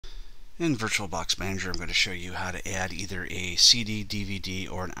In VirtualBox Manager, I'm going to show you how to add either a CD, DVD,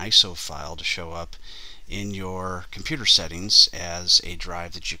 or an ISO file to show up in your computer settings as a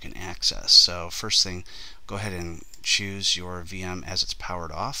drive that you can access. So first thing, go ahead and choose your VM as it's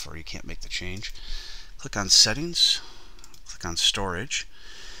powered off, or you can't make the change. Click on Settings, click on Storage,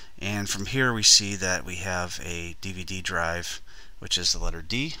 and from here we see that we have a DVD drive, which is the letter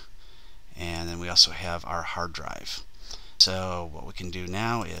D, and then we also have our hard drive. So what we can do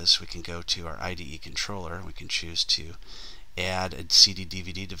now is we can go to our IDE controller. We can choose to add a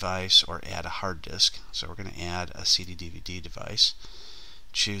CD-DVD device or add a hard disk. So we're going to add a CD-DVD device.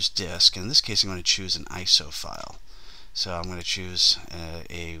 Choose disk. In this case, I'm going to choose an ISO file. So I'm going to choose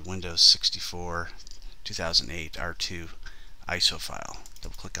a Windows 64 2008 R2 ISO file.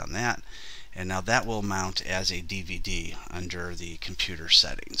 Double click on that, and now that will mount as a DVD under the computer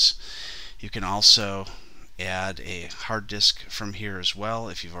settings. You can also add a hard disk from here as well.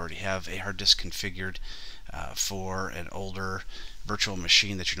 If you already have a hard disk configured for an older virtual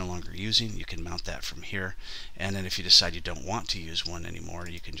machine that you're no longer using, you can mount that from here. And then if you decide you don't want to use one anymore,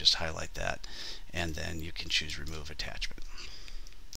 you can just highlight that and then you can choose remove attachment.